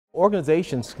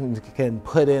Organizations can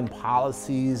put in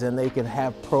policies and they can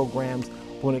have programs.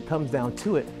 When it comes down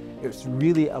to it, it's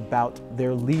really about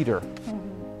their leader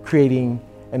creating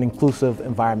an inclusive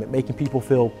environment, making people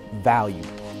feel valued.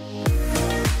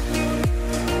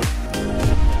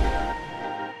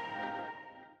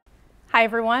 Hi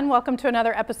everyone, welcome to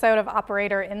another episode of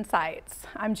Operator Insights.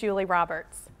 I'm Julie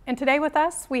Roberts. And today with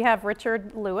us we have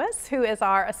Richard Lewis, who is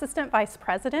our Assistant Vice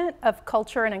President of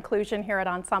Culture and Inclusion here at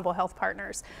Ensemble Health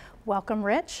Partners. Welcome,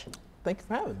 Rich. Thanks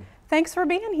for having me. Thanks for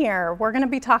being here. We're going to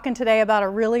be talking today about a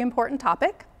really important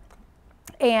topic.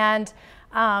 And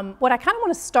what I kind of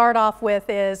want to start off with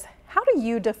is, how do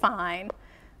you define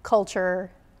culture,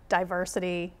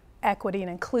 diversity, equity, and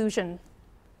inclusion?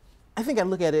 I think I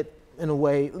look at it in a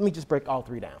way, let me just break all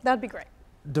three down. That'd be great.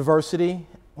 Diversity,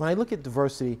 when I look at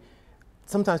diversity,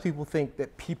 sometimes people think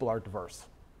that people are diverse,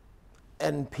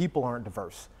 and people aren't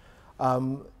diverse.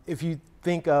 If you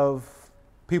think of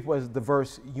people as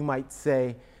diverse, you might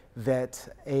say that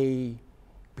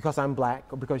because I'm black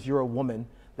or because you're a woman,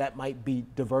 that might be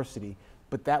diversity,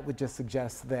 but that would just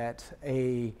suggest that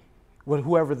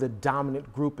whoever the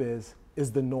dominant group is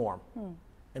the norm.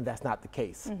 And that's not the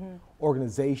case.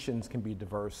 Organizations can be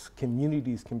diverse,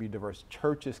 communities can be diverse,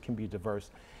 churches can be diverse,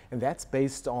 and that's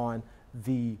based on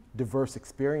the diverse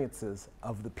experiences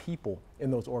of the people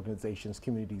in those organizations,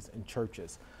 communities, and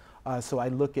churches. So I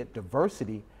look at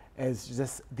diversity as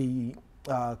just the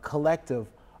collective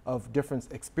of different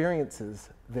experiences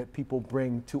that people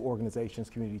bring to organizations,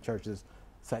 community, churches,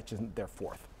 such as their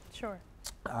forth. Sure.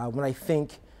 When I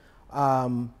think,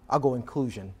 I'll go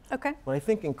inclusion. Okay. When I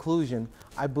think inclusion,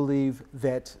 I believe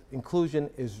that inclusion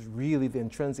is really the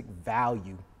intrinsic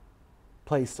value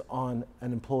placed on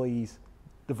an employee's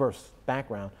diverse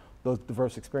background, those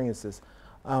diverse experiences.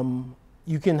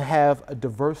 You can have a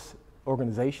diverse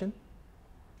organization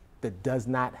that does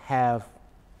not have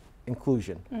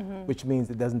inclusion, which means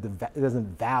it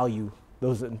doesn't value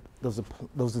those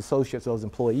associates, those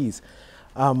employees.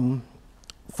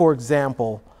 For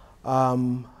example,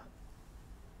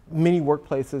 many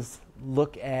workplaces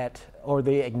look at, or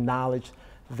they acknowledge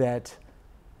that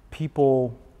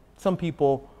some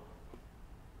people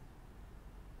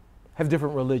have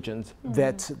different religions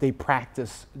that they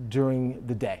practice during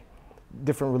the day,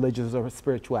 different religions or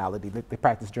spirituality that they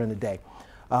practice during the day.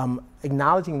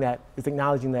 Acknowledging that is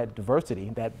acknowledging that diversity,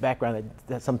 that background,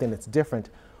 that's something that's different,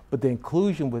 but the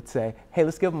inclusion would say, hey,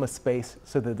 let's give them a space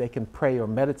so that they can pray or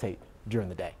meditate during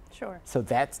the day. Sure. So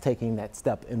that's taking that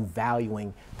step in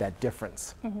valuing that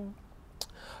difference. When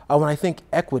I think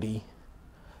equity,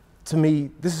 to me,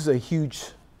 this is a huge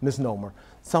misnomer.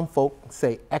 Some folk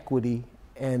say equity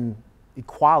and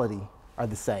equality are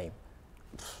the same.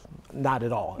 Not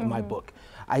at all in my book.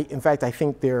 In fact, I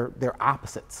think they're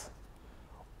opposites.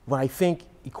 When I think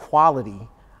equality,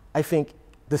 I think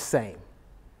the same.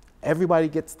 Everybody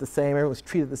gets the same, everyone's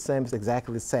treated the same, it's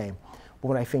exactly the same. But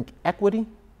when I think equity,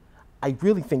 I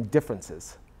really think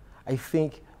differences. I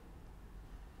think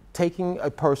taking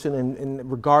a person and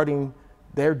regarding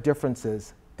their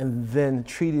differences and then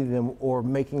treating them or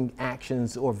making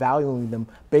actions or valuing them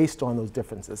based on those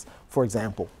differences. For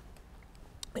example,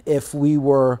 if we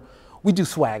do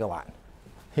swag a lot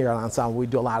here at Ensemble, we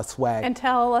do a lot of swag. And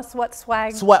tell us what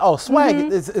swag. Swag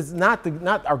is not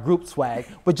our group swag,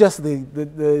 but just the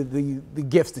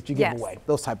gifts that you give away,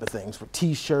 those type of things, for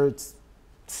T-shirts,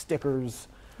 stickers,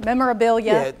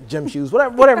 memorabilia, yeah, gym shoes,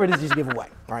 whatever it is you give away,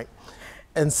 right?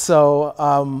 And so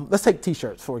let's take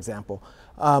T-shirts, for example.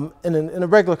 In a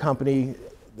regular company,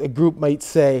 a group might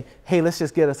say, hey, let's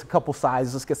just get us a couple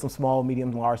sizes, let's get some small,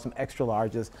 medium, large, some extra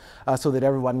larges, so that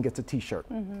everyone gets a T-shirt.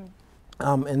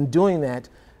 And doing that,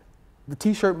 the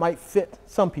T-shirt might fit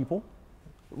some people,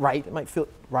 right? It might fit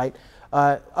right.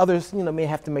 Others, may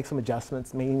have to make some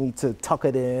adjustments, may need to tuck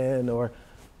it in or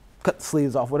cut the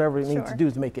sleeves off, whatever it needs to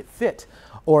do to make it fit.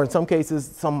 Or in some cases,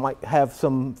 some might have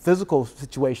some physical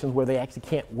situations where they actually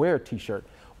can't wear a T-shirt.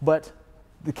 But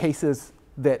the case is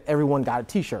that everyone got a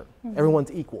T-shirt.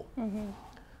 Everyone's equal.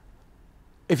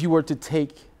 If you were to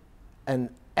take an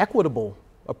equitable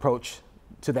approach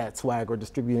to that swag or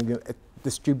distributing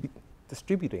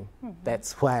that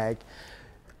swag,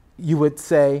 you would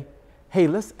say, hey,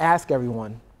 let's ask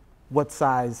everyone what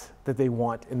size that they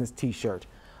want in this T-shirt.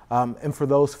 And for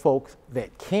those folks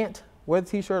that can't wear the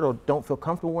T-shirt or don't feel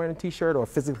comfortable wearing a T-shirt or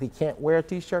physically can't wear a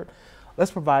T-shirt,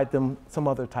 let's provide them some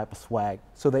other type of swag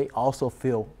so they also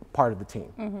feel part of the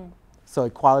team. So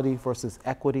equality versus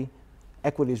equity.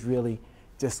 Equity is really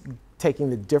just taking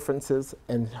the differences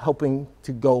and helping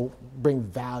to bring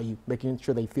value, making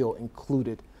sure they feel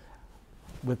included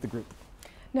with the group.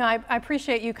 No, I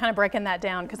appreciate you kind of breaking that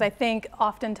down, because I think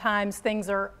oftentimes things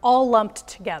are all lumped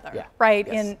together, right,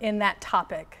 in that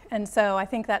topic. And so I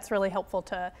think that's really helpful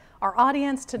to our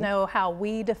audience to know how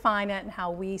we define it and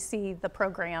how we see the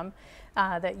program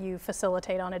that you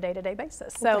facilitate on a day-to-day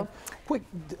basis. So,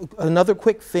 another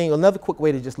quick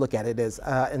way to just look at it is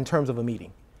in terms of a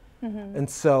meeting. And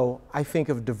so I think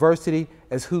of diversity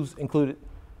as who's included,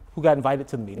 who got invited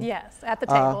to the meeting. Yes, at the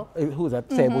table. Who's at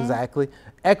the table, exactly.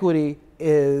 Equity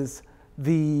is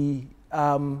the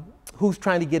who's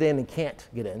trying to get in and can't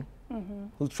get in,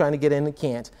 who's trying to get in and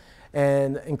can't.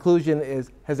 And inclusion is,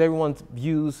 has everyone's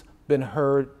views been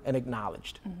heard and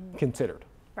acknowledged, considered.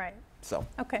 Right. So,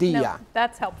 okay, DEI. no,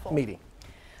 that's helpful. Meeting.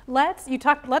 Let's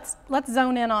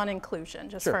zone in on inclusion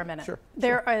just for a minute.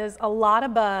 There is a lot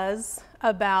of buzz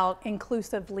about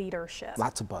inclusive leadership.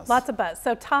 Lots of buzz. Lots of buzz.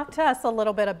 So talk to us a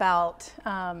little bit about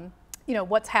you know,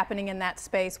 what's happening in that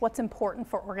space, what's important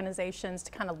for organizations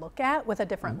to kind of look at with a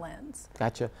different lens.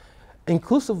 Gotcha.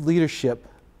 Inclusive leadership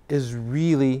is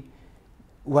really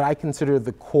what I consider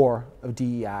the core of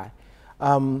DEI.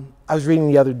 I was reading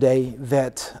the other day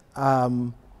that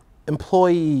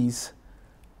employees,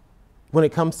 when it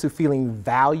comes to feeling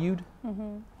valued,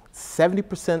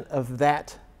 70% of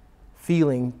that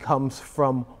feeling comes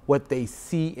from what they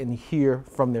see and hear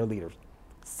from their leaders.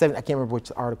 I can't remember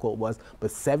which article it was, but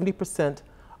 70%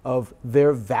 of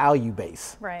their value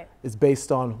base is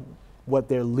based on what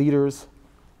their leaders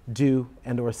do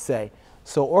and or say.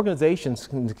 So organizations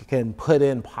can put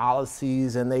in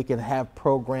policies and they can have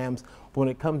programs, but when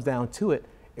it comes down to it,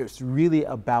 it's really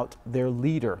about their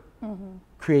leader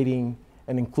creating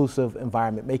an inclusive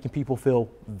environment, making people feel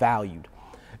valued.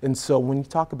 And so when you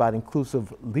talk about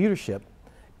inclusive leadership,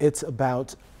 it's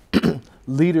about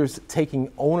leaders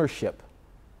taking ownership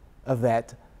of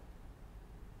that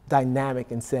dynamic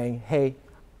and saying, hey,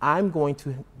 I'm going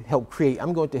to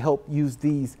help use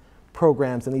these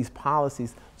programs and these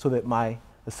policies so that my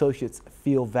associates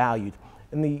feel valued.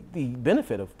 And the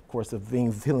benefit, of course, of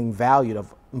feeling valued,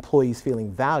 of employees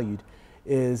feeling valued,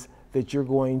 is that you're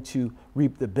going to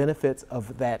reap the benefits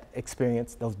of that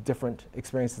experience, those different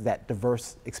experiences, that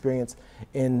diverse experience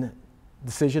in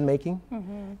decision making,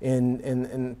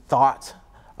 in thought,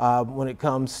 when it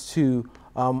comes to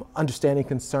understanding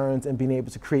concerns and being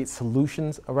able to create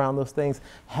solutions around those things.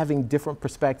 Having different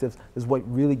perspectives is what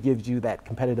really gives you that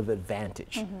competitive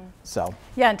advantage. So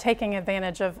yeah, and taking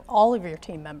advantage of all of your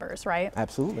team members, right?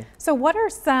 Absolutely. So what are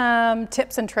some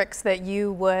tips and tricks that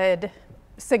you would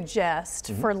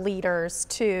suggest for leaders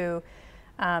to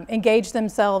engage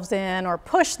themselves in or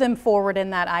push them forward in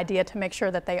that idea to make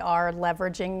sure that they are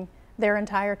leveraging their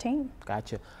entire team?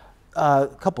 Gotcha. A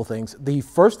couple things. The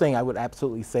first thing I would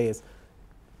absolutely say is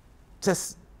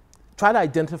just try to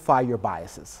identify your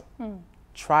biases.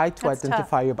 Try to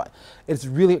identify your bias. It's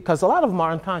really, because a lot of them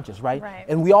are unconscious, right?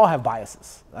 And we all have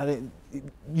biases. I mean,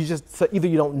 you just, either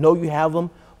you don't know you have them,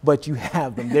 but you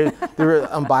have them.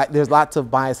 There's lots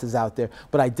of biases out there.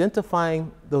 But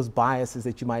identifying those biases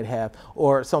that you might have,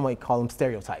 or some might call them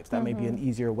stereotypes. That may be an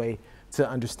easier way to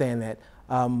understand that.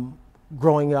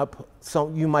 Growing up,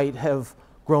 you might have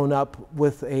grown up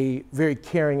with a very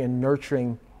caring and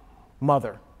nurturing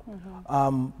mother.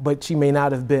 But she may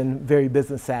not have been very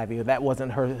business savvy, or that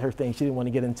wasn't her thing. She didn't want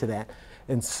to get into that.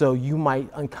 And so you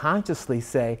might unconsciously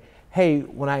say, hey,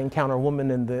 when I encounter a woman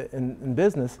in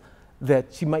business,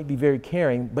 that she might be very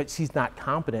caring, but she's not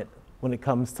competent when it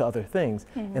comes to other things.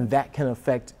 And that can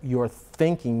affect your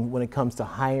thinking when it comes to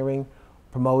hiring,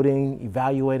 promoting,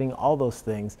 evaluating, all those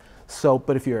things. So,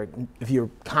 but if you're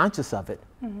conscious of it,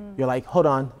 you're like, hold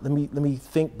on, let me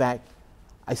think back.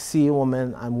 I see a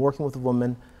woman, I'm working with a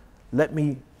woman, let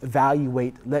me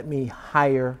evaluate, let me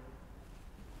hire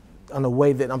in a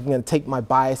way that I'm going to take my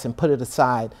bias and put it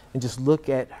aside and just look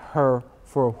at her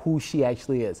for who she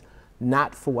actually is.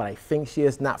 Not for what I think she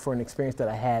is, not for an experience that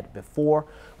I had before,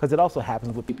 because it also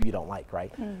happens with people you don't like,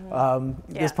 right?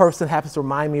 This person happens to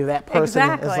remind me of that person.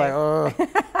 Exactly.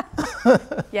 It's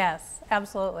like, Yes,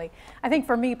 absolutely. I think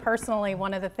for me personally,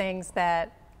 one of the things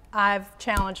that I've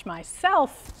challenged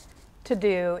myself to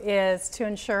do is to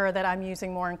ensure that I'm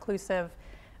using more inclusive.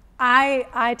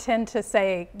 I tend to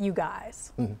say you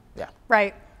guys,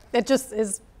 right? It just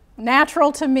is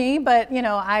natural to me, but you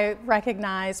know, I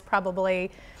recognize probably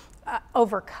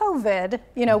over COVID,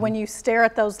 you know, when you stare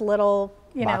at those little,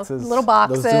 little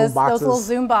boxes, those little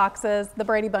Zoom boxes, the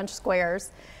Brady Bunch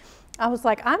squares, I was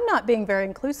like, I'm not being very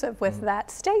inclusive with that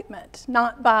statement,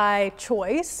 not by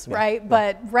choice, right?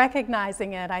 But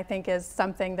recognizing it, I think, is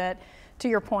something that, to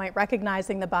your point,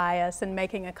 recognizing the bias and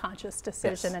making a conscious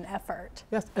decision and effort.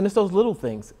 Yes, and it's those little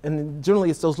things, and generally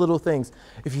it's those little things.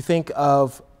 If you think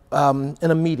of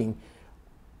in a meeting,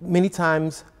 many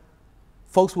times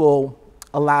folks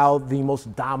allow the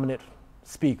most dominant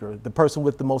speaker, the person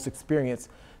with the most experience,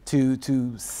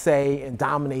 to say and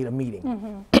dominate a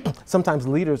meeting. Sometimes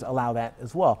leaders allow that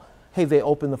as well. Hey, they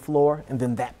open the floor and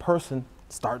then that person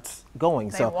starts going.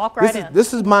 They walk right in.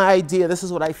 This is my idea, this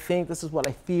is what I think, this is what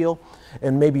I feel,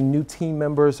 and maybe new team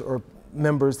members or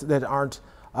members that aren't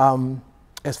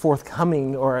as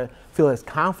forthcoming or feel as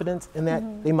confident in that,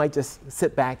 they might just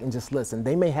sit back and just listen.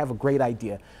 They may have a great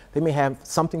idea. They may have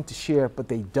something to share, but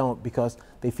they don't because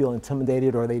they feel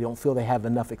intimidated or they don't feel they have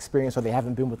enough experience or they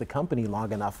haven't been with the company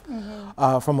long enough.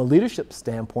 From a leadership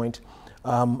standpoint,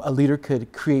 a leader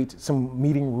could create some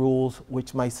meeting rules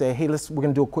which might say, hey, we're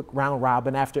gonna do a quick round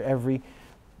robin after every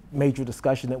major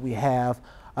discussion that we have.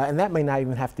 And that may not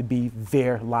even have to be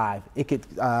there live. It could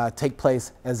take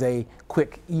place as a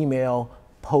quick email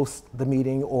post the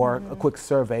meeting or a quick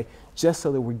survey, just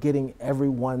so that we're getting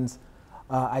everyone's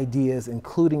ideas,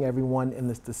 including everyone in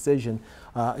this decision.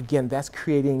 Again, that's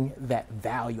creating that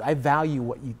value. I value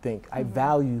what you think. I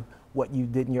value what you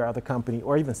did in your other company,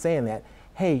 or even saying that,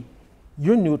 hey,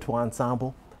 you're new to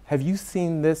Ensemble. Have you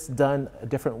seen this done a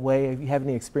different way? Have you had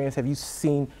any experience? Have you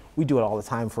seen, we do it all the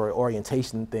time for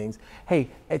orientation things. Hey,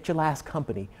 at your last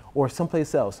company or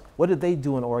someplace else, what did they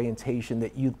do in orientation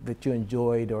that you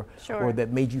enjoyed or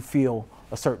that made you feel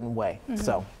a certain way?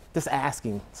 So just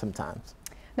asking sometimes.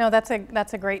 No, that's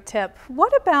a great tip.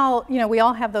 What about, we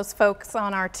all have those folks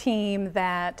on our team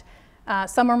that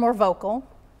some are more vocal,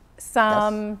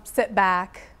 some sit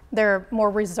back, they're more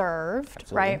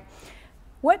reserved, right?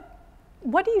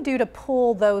 What do you do to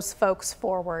pull those folks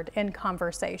forward in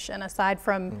conversation, aside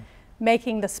from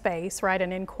making the space, right,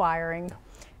 and inquiring?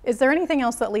 Is there anything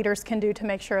else that leaders can do to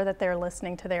make sure that they're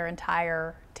listening to their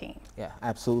entire team? Yeah,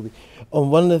 absolutely.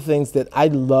 One of the things that I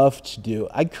love to do,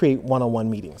 I create one-on-one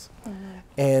meetings.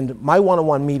 And my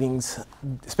one-on-one meetings,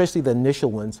 especially the initial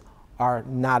ones, are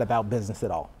not about business at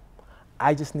all.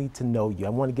 I just need to know you. I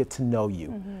want to get to know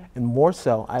you. And more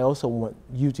so, I also want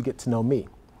you to get to know me.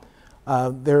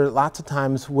 There are lots of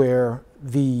times where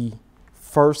the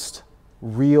first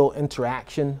real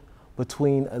interaction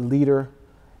between a leader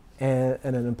and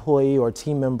an employee or a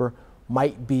team member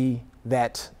might be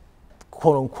that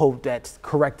quote unquote that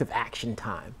corrective action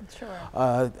time.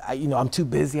 I'm too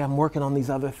busy, I'm working on these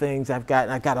other things, I've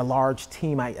got a large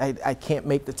team, I can't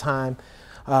make the time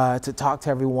to talk to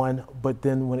everyone, but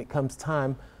then when it comes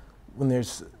time, when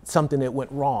there's something that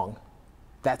went wrong,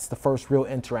 that's the first real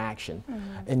interaction.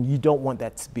 And you don't want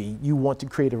that to be. You want to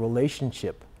create a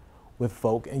relationship with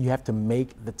folk, and you have to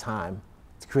make the time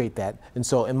to create that. And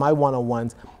so in my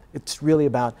one-on-ones, it's really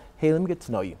about, hey, let me get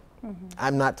to know you.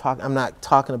 I'm not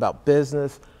talking about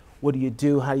business. What do you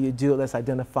do? How do you do it? Let's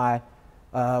identify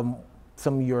some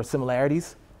of your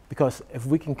similarities, because if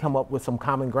we can come up with some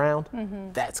common ground,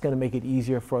 that's going to make it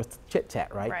easier for us to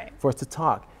chit-chat, right? For us to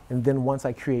talk. And then once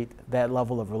I create that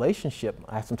level of relationship,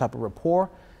 I have some type of rapport,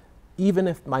 even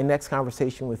if my next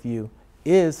conversation with you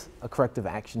is a corrective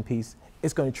action piece,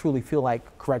 it's going to truly feel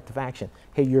like corrective action.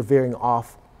 Hey, you're veering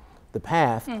off the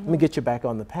path, let me get you back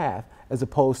on the path, as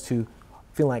opposed to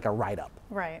feeling like a write-up,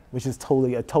 which is a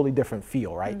totally different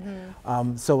feel, right?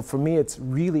 So for me, it's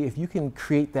really, if you can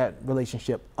create that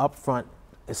relationship up front,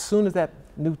 as soon as that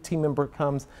new team member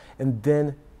comes, and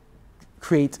then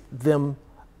create them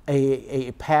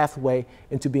a pathway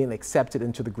into being accepted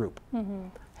into the group.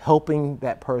 Helping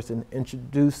that person,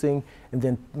 introducing, and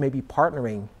then maybe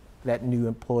partnering that new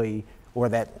employee or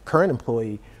that current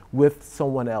employee with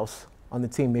someone else on the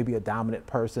team, maybe a dominant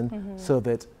person, so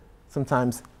that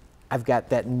sometimes I've got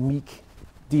that meek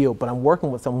deal, but I'm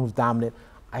working with someone who's dominant.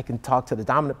 I can talk to the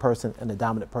dominant person, and the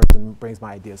dominant person brings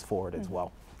my ideas forward as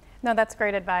well. No, that's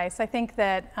great advice. I think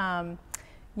that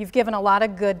you've given a lot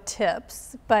of good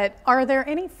tips, but are there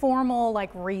any formal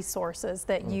resources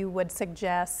that you would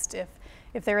suggest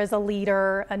if there is a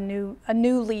leader, a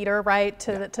new leader, right,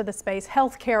 to the space,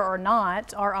 healthcare or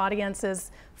not? Our audience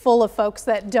is full of folks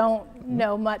that don't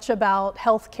know much about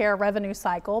healthcare revenue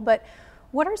cycle, but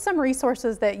what are some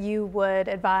resources that you would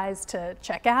advise to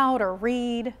check out or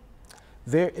read?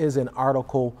 There is an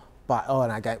article by,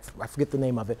 I forget the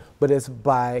name of it, but it's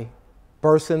by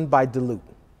Burson by Deloitte.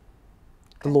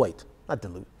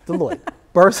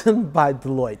 Burson by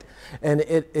Deloitte. And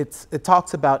it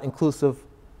talks about inclusive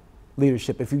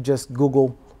leadership. If you just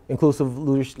Google inclusive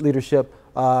leadership,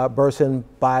 Burson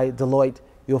by Deloitte,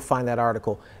 you'll find that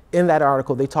article. In that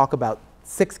article, they talk about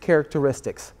 6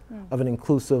 characteristics of an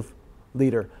inclusive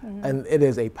leader. And it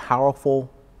is a powerful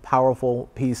powerful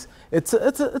piece. It's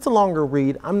a longer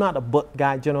read. I'm not a book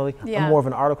guy generally. Yeah. I'm more of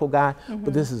an article guy,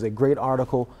 but this is a great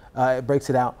article. It breaks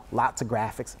it out, lots of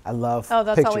graphics. I love Oh,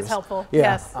 that's pictures. always helpful.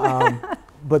 Yeah. Yes.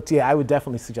 But yeah, I would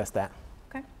definitely suggest that.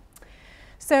 Okay.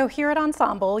 So here at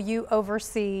Ensemble, you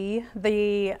oversee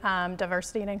the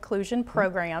Diversity and Inclusion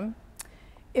program.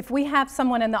 If we have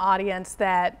someone in the audience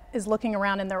that is looking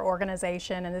around in their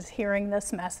organization and is hearing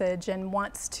this message and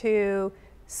wants to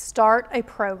start a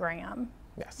program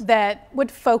that would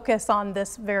focus on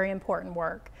this very important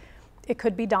work, it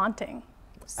could be daunting.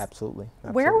 Absolutely.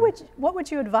 What would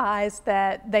you advise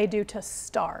that they do to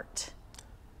start?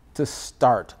 To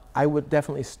start, I would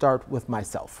definitely start with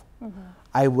myself.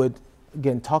 I would,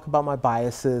 again, talk about my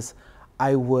biases.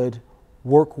 I would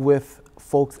work with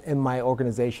folks in my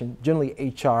organization.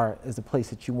 Generally, HR is the place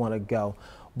that you want to go.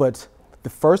 But the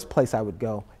first place I would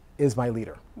go is my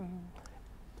leader.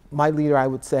 My leader, I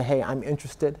would say, hey, I'm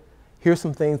interested. Here's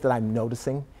some things that I'm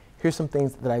noticing. Here's some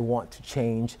things that I want to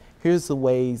change. Here's the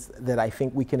ways that I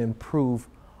think we can improve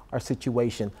our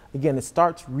situation. Again, it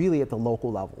starts really at the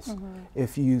local levels.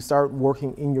 If you start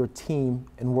working in your team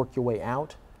and work your way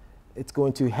out, it's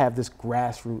going to have this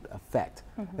grassroots effect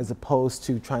as opposed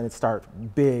to trying to start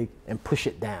big and push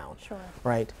it down,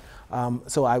 right?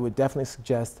 So I would definitely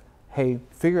suggest, hey,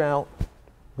 figure out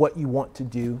what you want to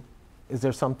do. Is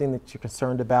there something that you're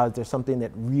concerned about? Is there something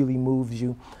that really moves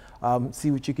you?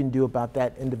 See what you can do about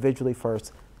that individually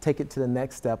first. Take it to the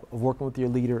next step of working with your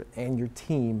leader and your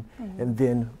team, and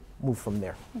then move from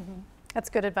there. That's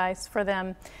good advice for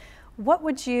them. What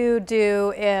would you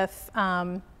do if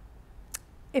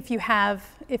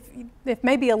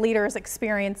maybe a leader is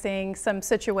experiencing some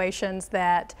situations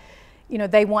that, you know,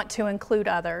 they want to include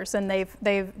others and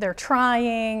they're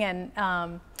trying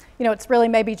and you know, it's really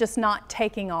maybe just not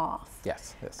taking off.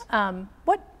 Yes, yes.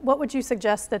 What would you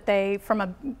suggest that they, from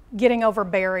a getting over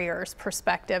barriers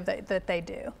perspective, that they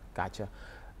do? Gotcha.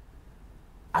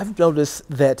 I've noticed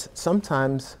that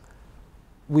sometimes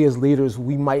we as leaders,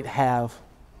 we might have,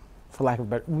 for lack of a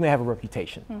better, we may have a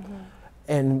reputation.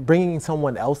 And bringing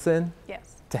someone else in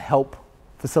to help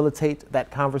facilitate that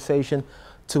conversation,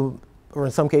 or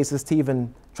in some cases to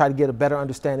even try to get a better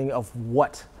understanding of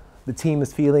what the team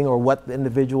is feeling or what the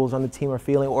individuals on the team are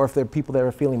feeling, or if there are people that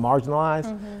are feeling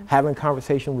marginalized, having a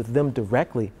conversation with them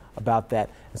directly about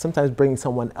that. And sometimes bringing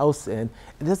someone else in,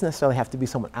 it doesn't necessarily have to be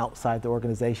someone outside the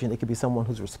organization. It could be someone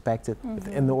who's respected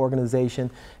within the organization.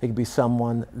 It could be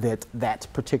someone that that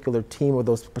particular team or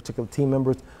those particular team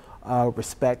members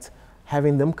respect.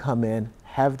 Having them come in,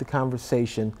 have the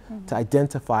conversation to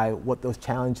identify what those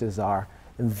challenges are,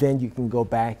 and then you can go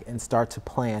back and start to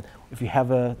plan. If you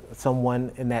have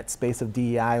someone in that space of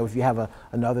DEI, or if you have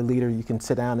another leader, you can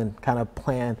sit down and kind of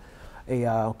plan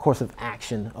a course of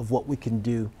action of what we can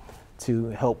do to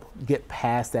help get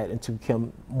past that and to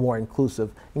become more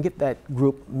inclusive and get that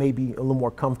group maybe a little more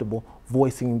comfortable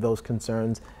voicing those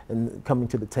concerns and coming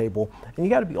to the table. And you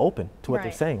got to be open to what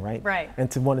they're saying, right? Right. And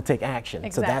to want to take action.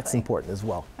 Exactly. So that's important as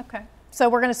well. Okay. So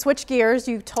we're going to switch gears.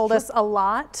 You told us a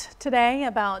lot today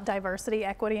about diversity,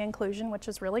 equity, inclusion, which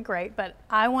is really great. But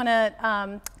I want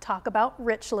to talk about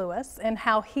Rich Lewis and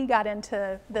how he got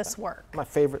into this work. My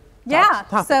favorite topic.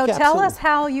 Yeah. So yeah, tell us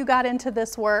how you got into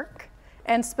this work,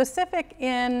 and specific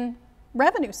in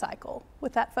revenue cycle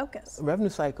with that focus. Revenue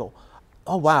cycle.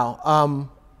 Oh, wow.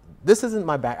 This isn't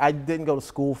my back. I didn't go to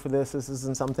school for this. This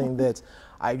isn't something that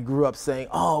I grew up saying,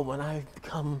 oh, when I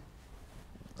become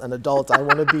an adult, I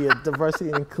want to be a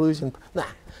diversity and inclusion. Nah,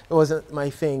 it wasn't my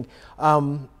thing.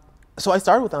 So I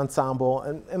started with Ensemble,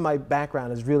 and my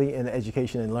background is really in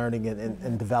education and learning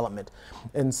and development.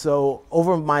 And so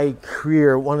over my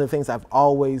career, one of the things I've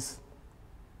always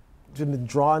been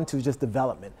drawn to is just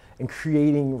development and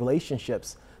creating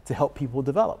relationships to help people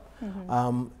develop.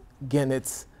 Again,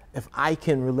 it's, if I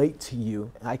can relate to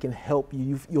you, and I can help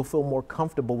you, you'll feel more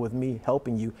comfortable with me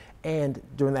helping you. And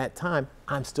during that time,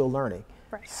 I'm still learning.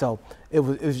 Right. So it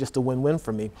was just a win-win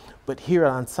for me. But here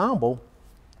at Ensemble,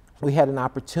 we had an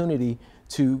opportunity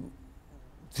to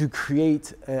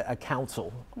create a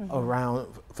council around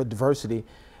for diversity.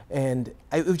 And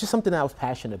it was just something that I was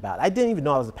passionate about. I didn't even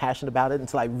know I was passionate about it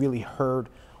until I really heard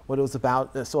what it was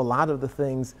about. So a lot of the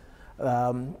things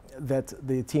that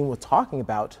the team was talking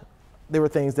about, there were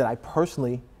things that I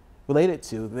personally related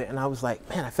to. And I was like,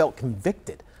 man, I felt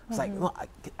convicted. I was like, well,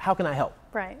 how can I help?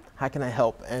 Right. How can I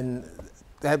help? And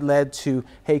that led to,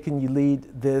 hey, can you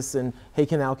lead this? And hey,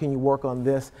 how can you work on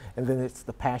this? And then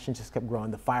the passion just kept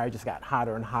growing. The fire just got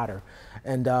hotter and hotter.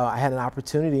 And I had an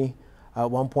opportunity at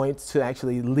one point to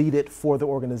actually lead it for the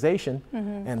organization.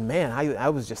 And man, I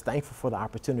was just thankful for the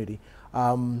opportunity.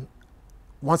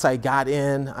 once I got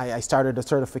in, I started a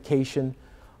certification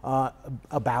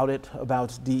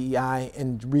about DEI,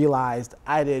 and realized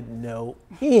I didn't know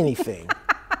anything.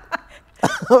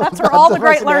 That's where all the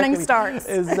great learning starts.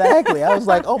 Exactly. I was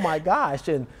like, oh my gosh.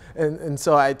 And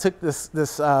so I took this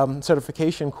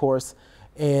certification course,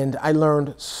 and I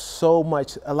learned so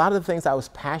much. A lot of the things I was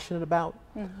passionate about,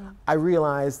 I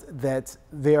realized that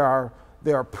there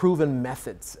are proven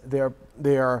methods, there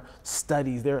are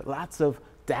studies, there are lots of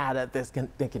data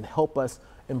that can help us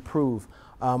improve.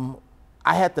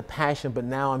 I had the passion, but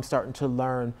now I'm starting to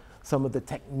learn some of the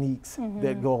techniques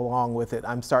that go along with it.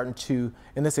 I'm starting to,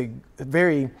 and it's a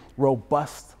very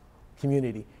robust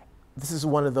community. This is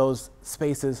one of those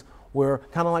spaces where,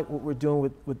 kind of like what we're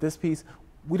doing with this piece,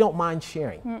 we don't mind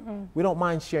sharing. We don't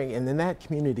mind sharing, and in that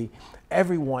community,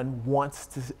 everyone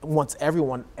wants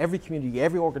every community,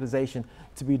 every organization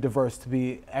to be diverse, to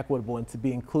be equitable, and to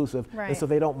be inclusive. Right. And so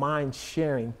they don't mind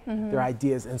sharing their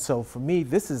ideas. And so for me,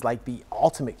 this is like the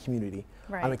ultimate community.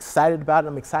 Right. I'm excited about it.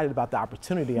 I'm excited about the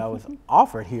opportunity I was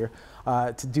offered here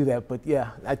to do that. But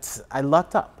yeah, I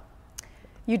lucked up.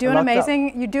 You do an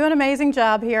amazing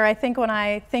job here. I think when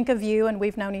I think of you, and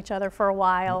we've known each other for a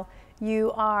while,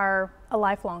 you are a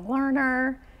lifelong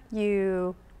learner.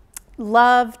 You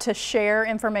love to share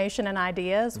information and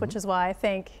ideas, which is why I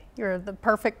think you're the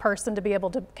perfect person to be able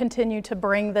to continue to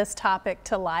bring this topic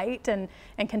to light and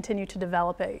continue to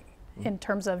develop it in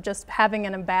terms of just having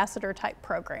an ambassador type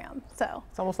program. So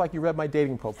it's almost like you read my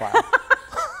dating profile.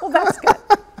 Well, that's good.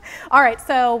 All right,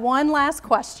 so one last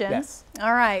question. Yes.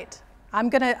 All right, I'm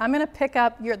gonna pick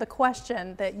up the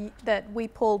question that we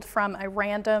pulled from a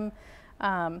random.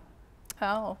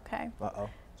 Oh, okay. Uh-oh.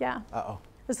 Yeah. Uh-oh.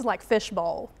 This is like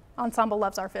fishbowl. Ensemble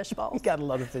loves our fishbowl. You gotta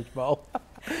love a fishbowl.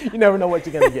 You never know what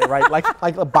you're gonna get, right?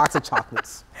 Like a box of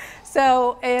chocolates.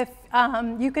 So if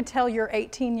you could tell your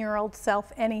 18-year-old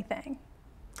self anything,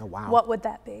 oh, wow. what would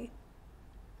that be?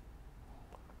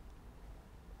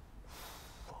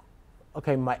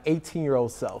 Okay, my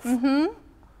 18-year-old self.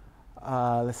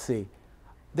 Let's see.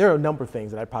 There are a number of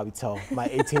things that I'd probably tell my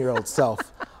 18-year-old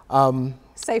self.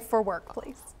 Safe for work,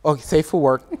 please. Okay, safe for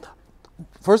work.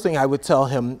 First thing I would tell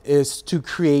him is to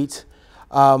create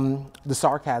the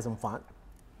sarcasm font.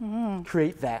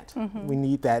 Create that. We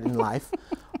need that in life.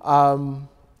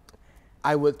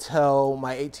 I would tell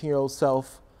my 18-year-old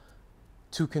self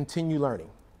to continue learning.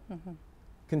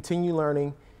 Continue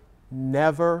learning.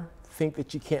 Never think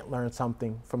that you can't learn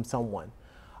something from someone.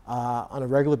 On a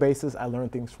regular basis, I learn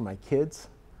things from my kids.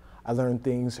 I learn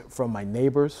things from my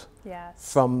neighbors,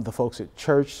 yes, from the folks at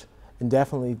church, and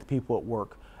definitely the people at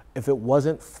work. If it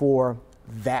wasn't for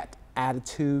that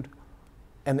attitude,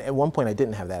 and at one point I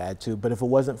didn't have that attitude, but if it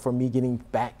wasn't for me getting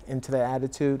back into that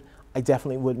attitude, I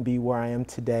definitely wouldn't be where I am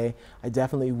today. I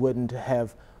definitely wouldn't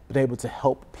have been able to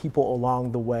help people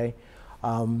along the way.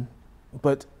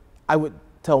 But I would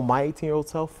tell my 18-year-old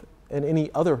self and any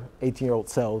other 18-year-old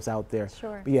selves out there,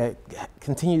 sure, but yeah,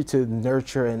 continue to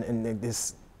nurture and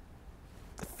this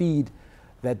feed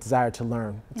that desire to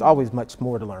learn. It's always much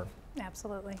more to learn.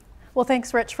 Absolutely. Well,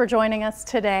 thanks, Rich, for joining us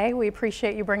today. We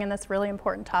appreciate you bringing this really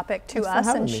important topic to us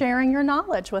and sharing your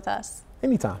knowledge with us.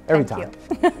 Anytime, every time.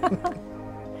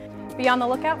 Be on the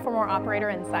lookout for more operator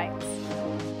insights.